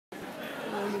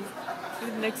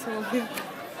Next one.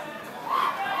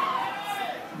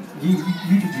 You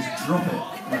could just drop it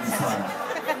next time.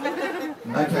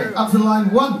 Okay, up to the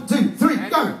line. 1, 2, 3,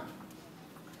 go!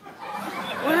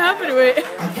 What happened to it?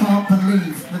 I can't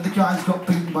believe that the guy's got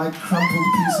beaten by a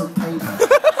crumpled piece of paper.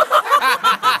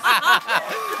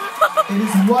 It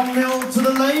is 1-0 to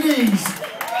the ladies.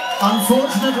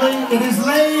 Unfortunately, it is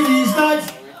ladies' night.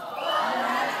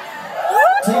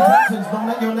 Team captains,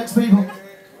 nominate your next people.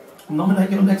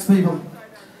 Nominate your next people.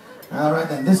 All right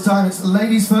then, this time it's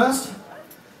ladies first.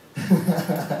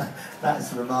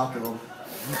 That's remarkable.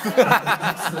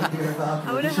 Absolutely remarkable.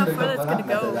 I wonder how far that's going to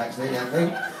go. Actually,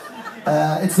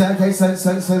 it's okay.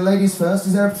 So ladies first.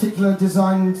 Is there a particular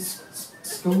design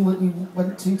school that you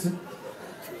went to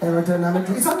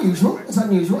aerodynamically? It's unusual. It's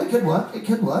unusual. It could work. It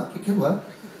could work. It could work.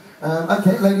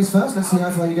 Okay, ladies first. Let's see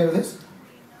how far you go with this.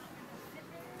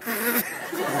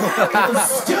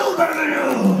 Still better than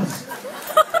yours.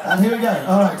 And here we go.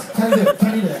 All right. Can you do it?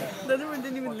 Can you do it? The other one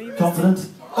didn't even leave. Confident.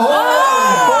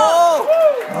 Oh!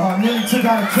 Oh, nearly took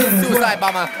out a kid as Suicide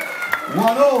well. bomber.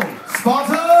 1-1.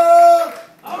 Sparta!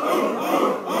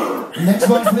 Next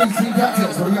one for these team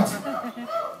captains. What do you got?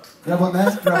 Grab one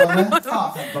there. Grab one there.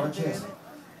 Ah, thank God. Cheers.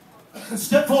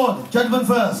 Step forward. Gentlemen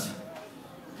first.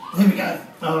 Here we go.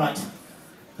 All right.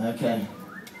 Okay.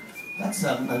 That's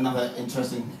another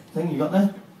interesting thing you got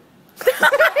there.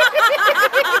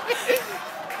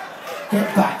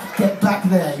 Get back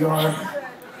there. You're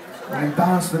an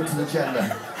embarrassment to the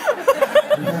gender.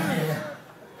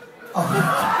 Oh.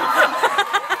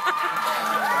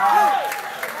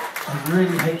 I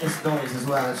really hate this noise as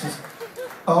well. It's just.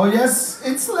 Oh yes,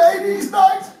 it's ladies'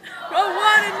 night. Oh,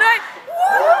 1 and 9.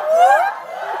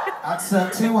 That's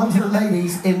 2-1 to the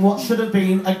ladies in what should have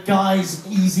been a guys'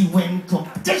 easy win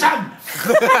competition.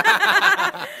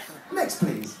 Next,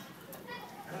 please.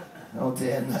 Oh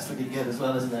dear, that's looking good as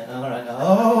well, isn't it? All right.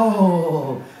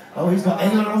 Oh, he's got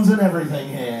ailerons and everything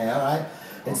here. All right.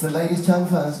 It's the ladies' turn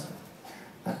first.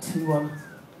 At 2-1.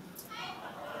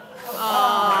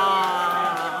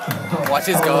 Watch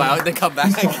his go out, then come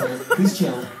back. He's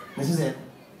chilled. This is it.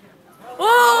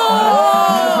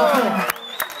 Oh!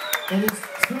 It is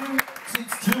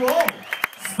 2-all.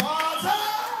 Sparta!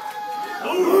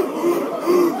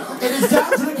 It is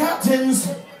down to the captains.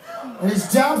 It is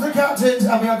down to the captains,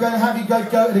 and we are going to have you go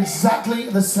at exactly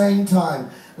the same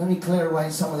time. Let me clear away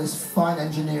some of this fine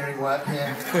engineering work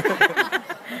here.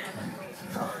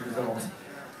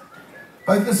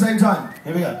 Both at the same time.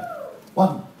 Here we go.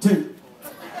 1, 2.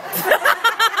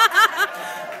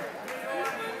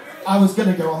 I was going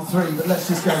to go on 3, but let's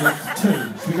just go with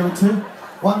 2. Should we go with 2?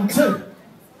 1, 2.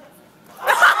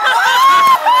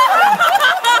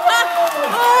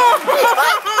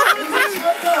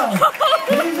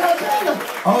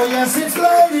 Oh yes, it's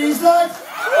ladies' night.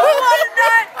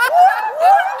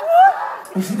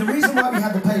 You see, the reason why we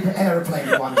had the paper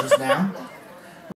aeroplane one just now